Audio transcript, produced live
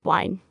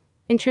wine.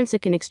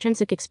 Intrinsic and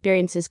extrinsic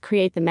experiences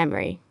create the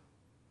memory.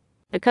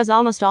 Because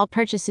almost all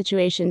purchase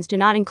situations do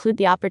not include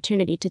the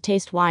opportunity to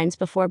taste wines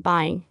before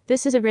buying,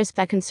 this is a risk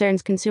that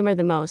concerns consumer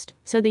the most,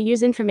 so they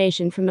use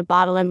information from the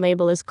bottle and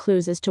label as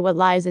clues as to what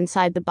lies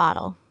inside the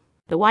bottle.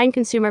 The wine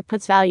consumer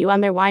puts value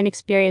on their wine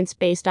experience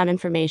based on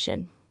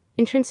information.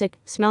 Intrinsic,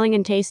 smelling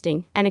and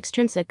tasting, and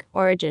extrinsic,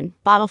 origin,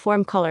 bottle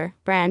form, color,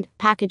 brand,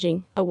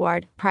 packaging,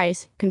 award,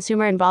 price,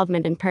 consumer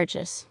involvement and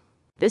purchase.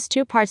 This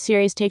two-part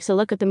series takes a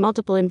look at the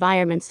multiple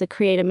environments that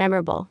create a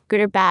memorable, good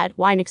or bad,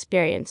 wine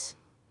experience.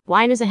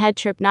 Wine is a head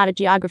trip, not a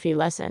geography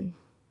lesson.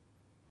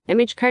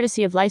 Image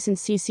courtesy of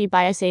licensed CC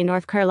by SA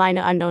North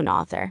Carolina, unknown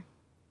author.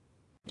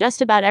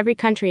 Just about every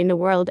country in the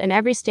world and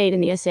every state in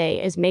the SA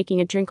is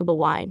making a drinkable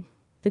wine.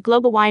 The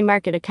global wine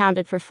market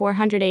accounted for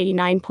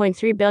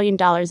 $489.3 billion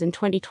in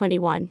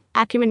 2021,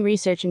 Acumen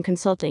Research and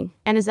Consulting,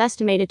 and is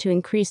estimated to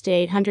increase to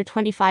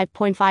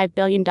 $825.5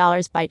 billion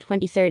by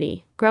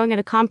 2030, growing at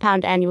a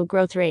compound annual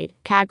growth rate,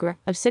 CAGR,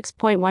 of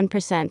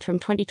 6.1% from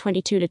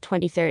 2022 to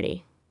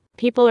 2030.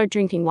 People are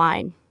drinking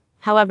wine.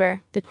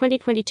 However, the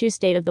 2022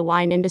 State of the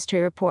Wine Industry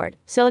Report,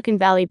 Silicon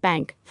Valley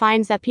Bank,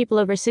 finds that people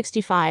over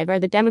 65 are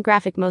the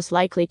demographic most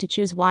likely to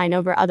choose wine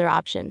over other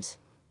options.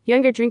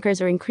 Younger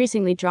drinkers are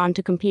increasingly drawn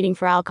to competing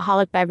for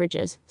alcoholic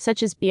beverages,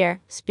 such as beer,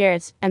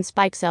 spirits, and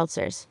spiked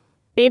seltzers.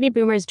 Baby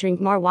boomers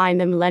drink more wine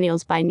than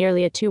millennials by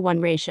nearly a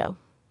 2-1 ratio.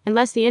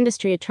 Unless the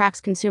industry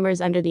attracts consumers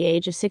under the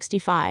age of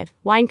 65,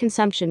 wine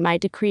consumption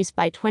might decrease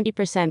by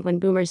 20% when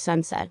boomers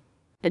sunset.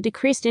 A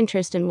decreased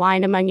interest in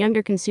wine among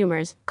younger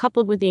consumers,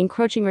 coupled with the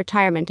encroaching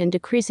retirement and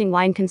decreasing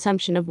wine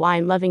consumption of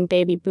wine-loving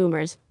baby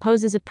boomers,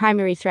 poses a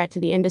primary threat to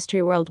the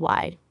industry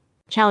worldwide.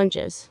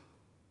 Challenges.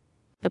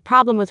 The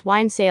problem with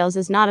wine sales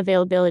is not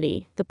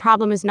availability, the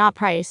problem is not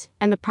price,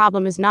 and the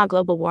problem is not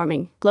global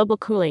warming, global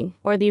cooling,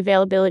 or the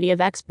availability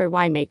of expert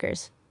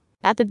winemakers.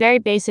 At the very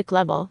basic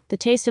level, the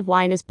taste of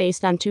wine is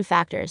based on two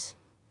factors: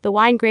 the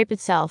wine grape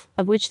itself,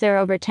 of which there are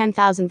over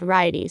 10,000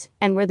 varieties,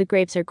 and where the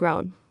grapes are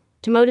grown.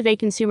 To motivate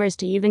consumers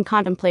to even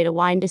contemplate a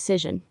wine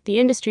decision, the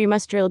industry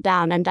must drill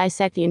down and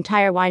dissect the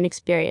entire wine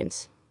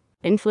experience.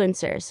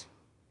 Influencers.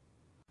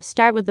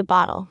 Start with the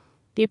bottle.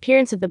 The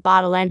appearance of the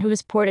bottle and who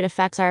has poured it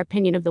affects our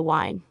opinion of the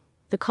wine.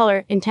 The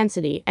color,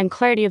 intensity, and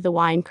clarity of the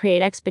wine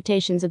create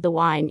expectations of the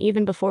wine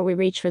even before we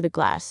reach for the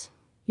glass.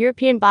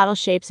 European bottle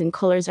shapes and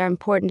colors are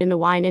important in the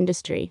wine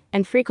industry,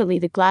 and frequently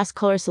the glass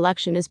color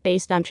selection is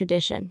based on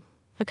tradition.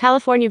 A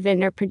California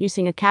vintner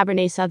producing a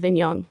Cabernet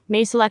Sauvignon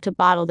may select a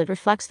bottle that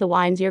reflects the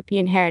wine's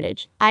European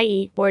heritage,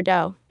 i.e.,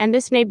 Bordeaux, and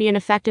this may be an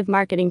effective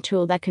marketing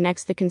tool that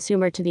connects the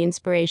consumer to the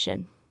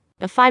inspiration.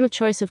 The final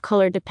choice of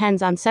color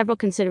depends on several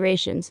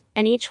considerations,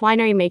 and each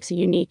winery makes a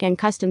unique and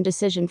custom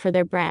decision for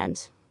their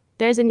brands.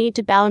 There's a need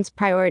to balance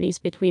priorities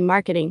between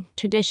marketing,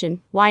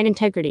 tradition, wine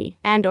integrity,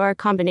 and/or a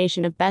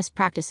combination of best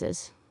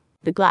practices.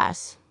 The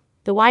glass.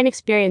 The wine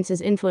experience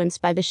is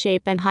influenced by the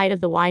shape and height of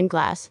the wine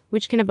glass,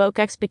 which can evoke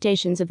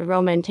expectations of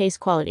aroma and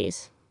taste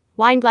qualities.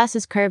 Wine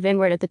glasses curve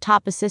inward at the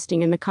top,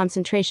 assisting in the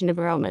concentration of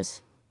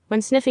aromas.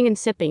 When sniffing and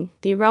sipping,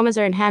 the aromas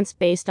are enhanced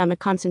based on the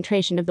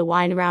concentration of the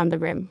wine around the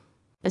rim.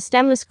 A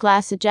stemless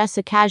glass suggests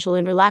a casual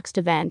and relaxed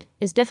event,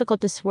 is difficult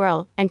to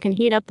swirl, and can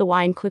heat up the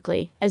wine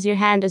quickly, as your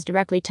hand is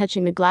directly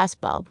touching the glass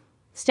bulb.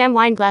 Stem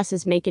wine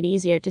glasses make it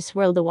easier to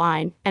swirl the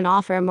wine, and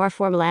offer a more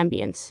formal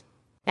ambience.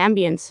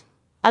 Ambience.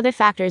 Other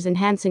factors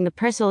enhancing the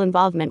personal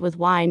involvement with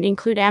wine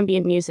include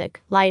ambient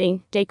music,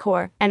 lighting,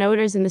 decor, and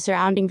odors in the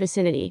surrounding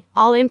vicinity.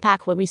 All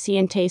impact what we see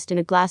and taste in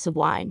a glass of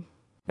wine.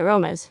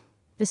 Aromas.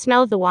 The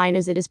smell of the wine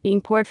as it is being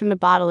poured from the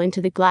bottle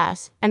into the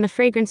glass, and the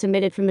fragrance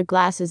emitted from the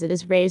glass as it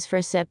is raised for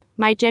a sip,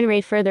 might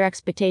generate further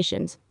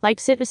expectations, like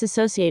citrus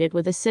associated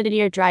with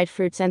acidity or dried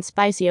fruits and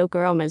spicy oak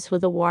aromas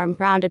with a warm,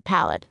 rounded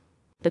palate.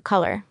 The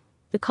color.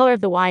 The color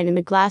of the wine in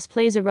the glass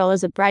plays a role,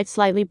 as a bright,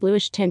 slightly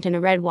bluish tint in a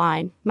red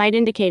wine might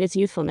indicate its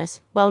youthfulness,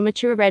 while a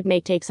mature red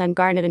may take on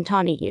garnet and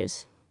tawny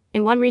hues.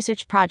 In one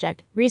research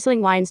project,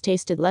 Riesling wines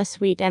tasted less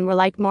sweet and were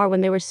liked more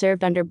when they were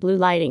served under blue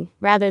lighting,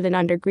 rather than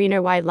under green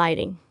or white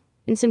lighting.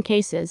 In some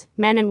cases,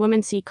 men and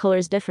women see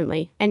colors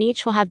differently, and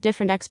each will have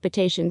different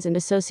expectations and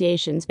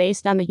associations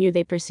based on the hue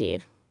they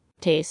perceive.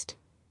 Taste.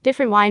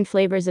 Different wine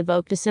flavors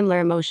evoke dissimilar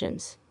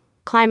emotions.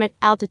 Climate,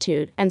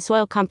 altitude, and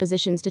soil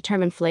compositions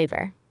determine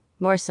flavor.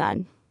 More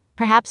sun.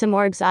 Perhaps a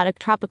more exotic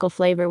tropical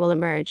flavor will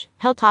emerge.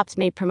 Hilltops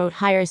may promote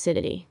higher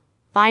acidity.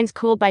 Vines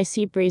cooled by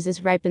sea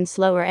breezes ripen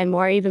slower and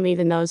more evenly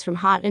than those from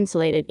hot,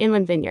 insulated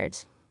inland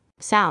vineyards.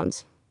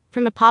 Sounds.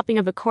 From the popping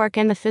of a cork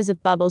and the fizz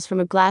of bubbles from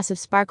a glass of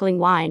sparkling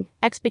wine,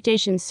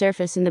 expectations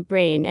surface in the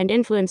brain and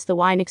influence the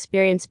wine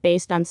experience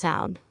based on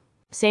sound.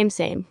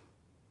 Same.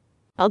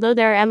 Although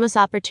there are endless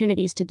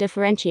opportunities to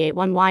differentiate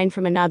one wine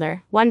from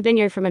another, one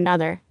vineyard from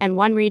another, and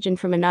one region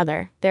from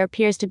another, there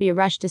appears to be a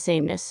rush to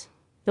sameness.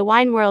 The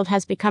wine world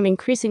has become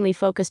increasingly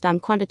focused on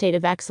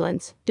quantitative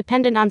excellence,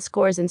 dependent on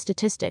scores and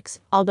statistics,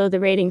 although the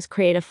ratings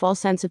create a false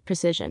sense of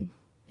precision.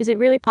 Is it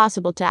really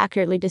possible to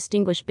accurately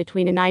distinguish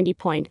between a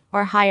 90-point,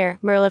 or higher,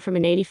 Merlot from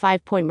an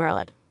 85-point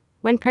Merlot?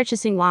 When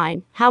purchasing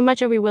wine, how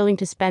much are we willing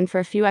to spend for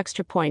a few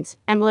extra points,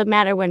 and will it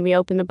matter when we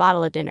open the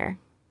bottle at dinner?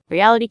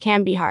 Reality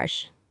can be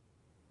harsh.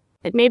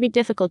 It may be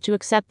difficult to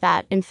accept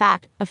that, in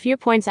fact, a few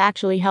points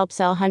actually help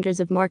sell hundreds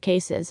of more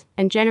cases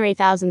and generate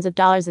thousands of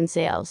dollars in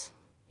sales.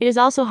 It is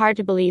also hard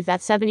to believe that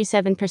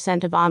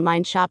 77% of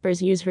online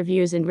shoppers use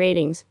reviews and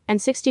ratings, and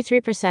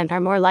 63% are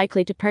more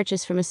likely to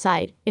purchase from a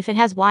site if it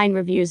has wine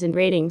reviews and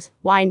ratings,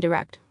 Wine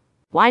Direct.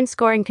 Wine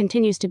scoring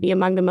continues to be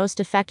among the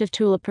most effective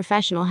tool a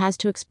professional has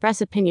to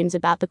express opinions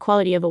about the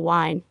quality of a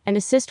wine and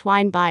assist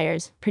wine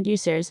buyers,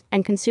 producers,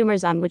 and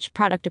consumers on which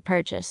product to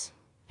purchase.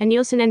 A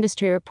Nielsen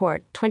Industry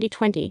Report,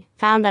 2020,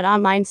 found that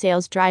online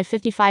sales drive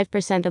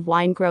 55% of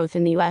wine growth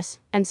in the US,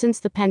 and since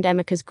the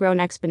pandemic has grown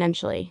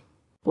exponentially.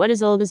 What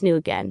is old is new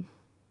again.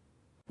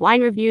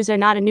 Wine reviews are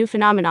not a new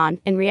phenomenon.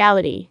 In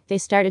reality, they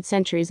started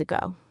centuries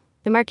ago.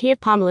 The Marquis of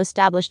Pommel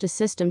established a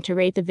system to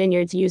rate the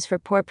vineyards used for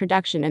poor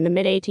production in the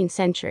mid-18th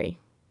century.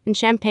 In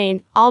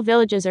Champagne, all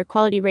villages are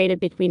quality rated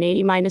between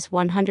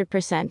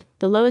 80–100%,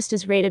 the lowest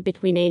is rated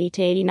between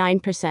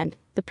 80–89%,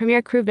 the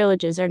Premier Cru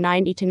villages are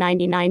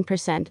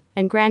 90–99%,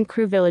 and Grand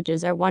Cru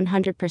villages are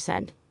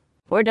 100%.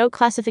 Bordeaux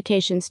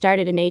classification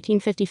started in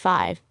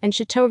 1855, and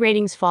Chateau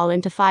ratings fall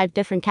into 5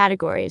 different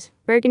categories.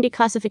 Burgundy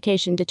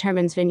classification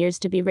determines vineyards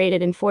to be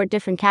rated in 4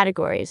 different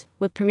categories,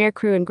 with Premier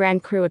Cru and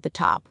Grand Cru at the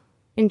top.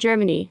 In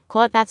Germany,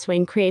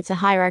 Claude-Vatswein creates a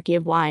hierarchy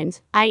of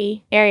wines,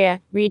 i.e.,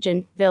 area,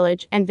 region,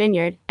 village, and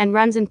vineyard, and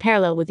runs in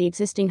parallel with the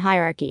existing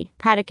hierarchy,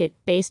 Praticate,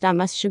 based on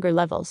must sugar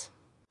levels.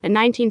 In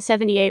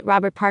 1978,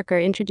 Robert Parker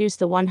introduced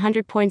the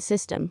 100-point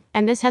system,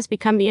 and this has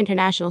become the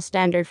international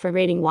standard for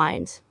rating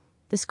wines.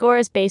 The score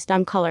is based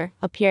on color,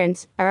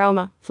 appearance,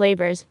 aroma,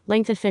 flavors,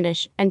 length of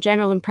finish, and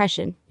general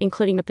impression,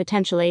 including the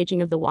potential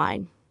aging of the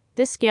wine.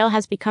 This scale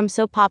has become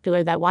so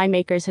popular that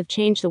winemakers have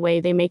changed the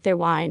way they make their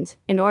wines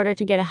in order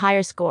to get a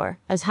higher score,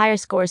 as higher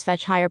scores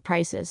fetch higher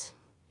prices.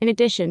 In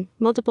addition,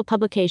 multiple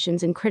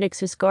publications and critics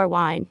who score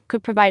wine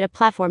could provide a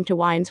platform to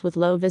wines with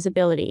low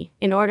visibility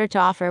in order to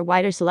offer a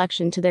wider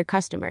selection to their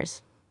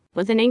customers.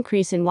 With an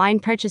increase in wine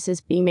purchases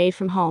being made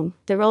from home,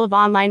 the role of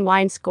online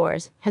wine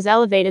scores has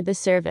elevated this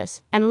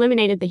service and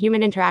eliminated the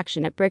human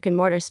interaction at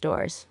brick-and-mortar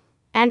stores.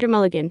 Andrew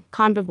Mulligan,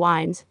 Conviv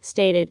Wines,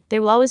 stated,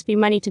 "There will always be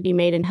money to be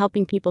made in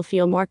helping people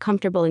feel more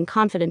comfortable and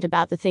confident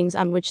about the things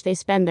on which they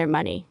spend their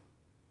money."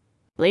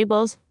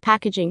 Labels,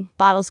 packaging,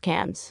 bottles,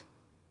 cans.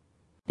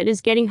 It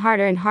is getting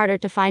harder and harder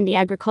to find the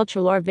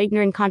agricultural or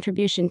vigneron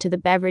contribution to the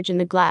beverage in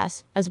the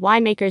glass, as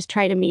winemakers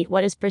try to meet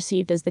what is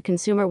perceived as the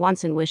consumer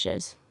wants and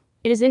wishes.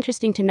 It is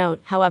interesting to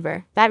note,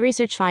 however, that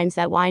research finds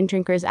that wine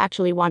drinkers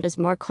actually want us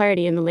more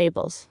clarity in the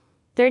labels.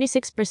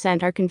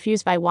 36% are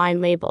confused by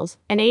wine labels,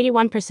 and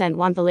 81%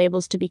 want the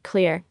labels to be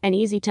clear and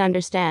easy to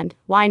understand.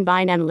 Wine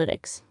buying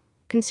analytics.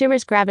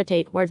 Consumers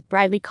gravitate towards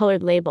brightly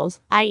colored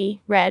labels,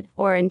 i.e., red,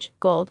 orange,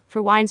 gold,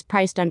 for wines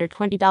priced under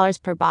 $20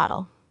 per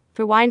bottle.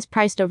 For wines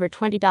priced over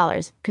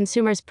 $20,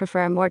 consumers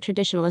prefer a more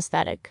traditional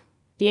aesthetic.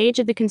 The age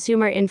of the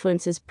consumer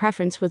influences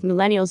preference, with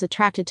millennials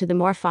attracted to the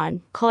more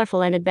fun,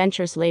 colorful, and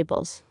adventurous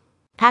labels.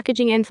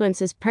 Packaging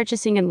influences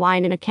purchasing, and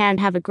wine in a can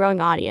have a growing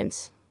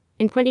audience.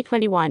 In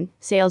 2021,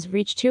 sales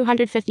reached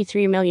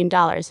 $253 million,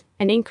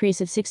 an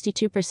increase of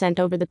 62%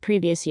 over the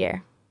previous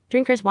year.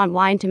 Drinkers want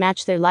wine to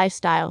match their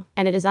lifestyle,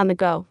 and it is on the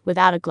go,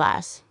 without a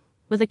glass.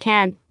 With a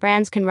can,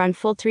 brands can run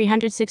full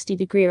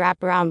 360-degree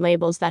wraparound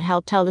labels that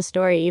help tell the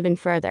story even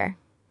further.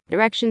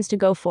 Directions to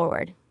go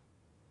forward.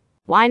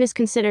 Wine is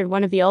considered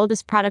one of the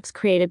oldest products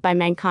created by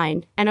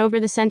mankind, and over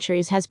the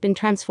centuries has been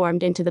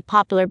transformed into the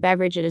popular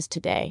beverage it is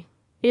today.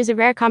 It is a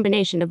rare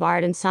combination of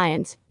art and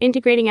science,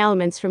 integrating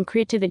elements from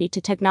creativity to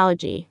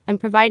technology, and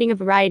providing a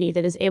variety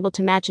that is able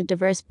to match a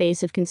diverse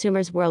base of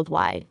consumers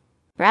worldwide.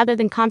 Rather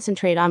than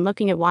concentrate on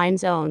looking at wine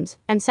zones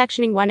and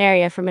sectioning one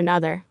area from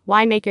another,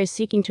 winemakers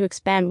seeking to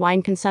expand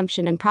wine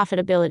consumption and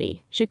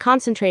profitability should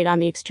concentrate on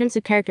the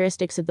extrinsic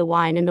characteristics of the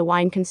wine and the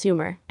wine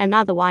consumer, and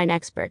not the wine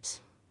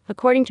experts.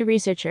 According to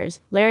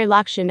researchers Larry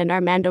Lockshin and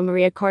Armando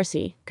Maria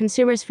Corsi,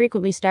 consumers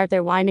frequently start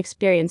their wine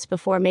experience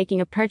before making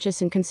a purchase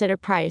and consider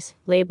price,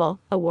 label,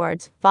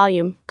 awards,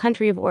 volume,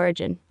 country of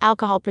origin,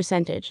 alcohol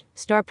percentage,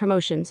 store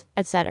promotions,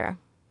 etc.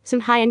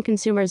 Some high-end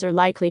consumers are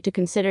likely to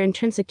consider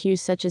intrinsic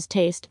cues such as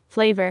taste,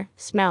 flavor,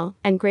 smell,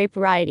 and grape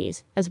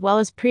varieties, as well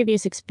as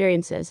previous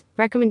experiences,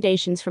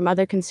 recommendations from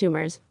other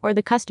consumers, or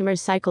the customer's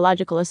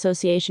psychological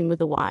association with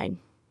the wine.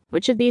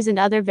 Which of these and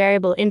other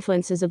variable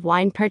influences of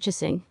wine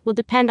purchasing will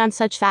depend on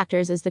such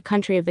factors as the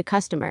country of the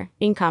customer,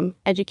 income,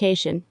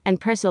 education, and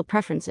personal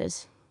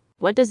preferences.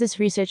 What does this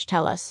research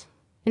tell us?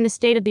 In the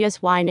State of the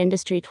U.S. Wine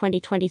Industry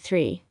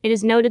 2023, it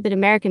is noted that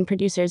American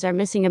producers are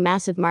missing a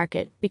massive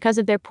market because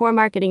of their poor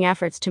marketing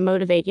efforts to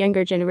motivate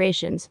younger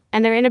generations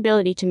and their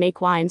inability to make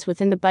wines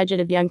within the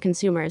budget of young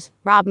consumers.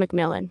 Rob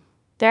McMillan.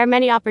 There are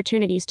many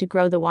opportunities to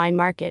grow the wine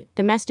market,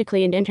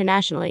 domestically and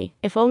internationally,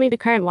 if only the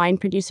current wine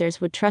producers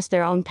would trust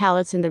their own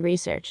palates in the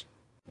research.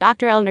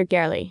 Dr. Eleanor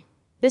Gerli.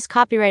 This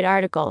copyright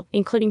article,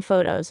 including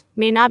photos,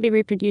 may not be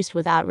reproduced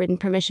without written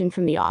permission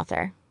from the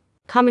author.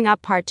 Coming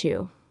up, Part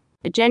 2.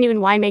 A genuine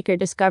winemaker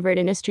discovered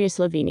in Istria,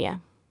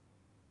 Slovenia.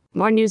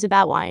 More news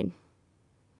about wine.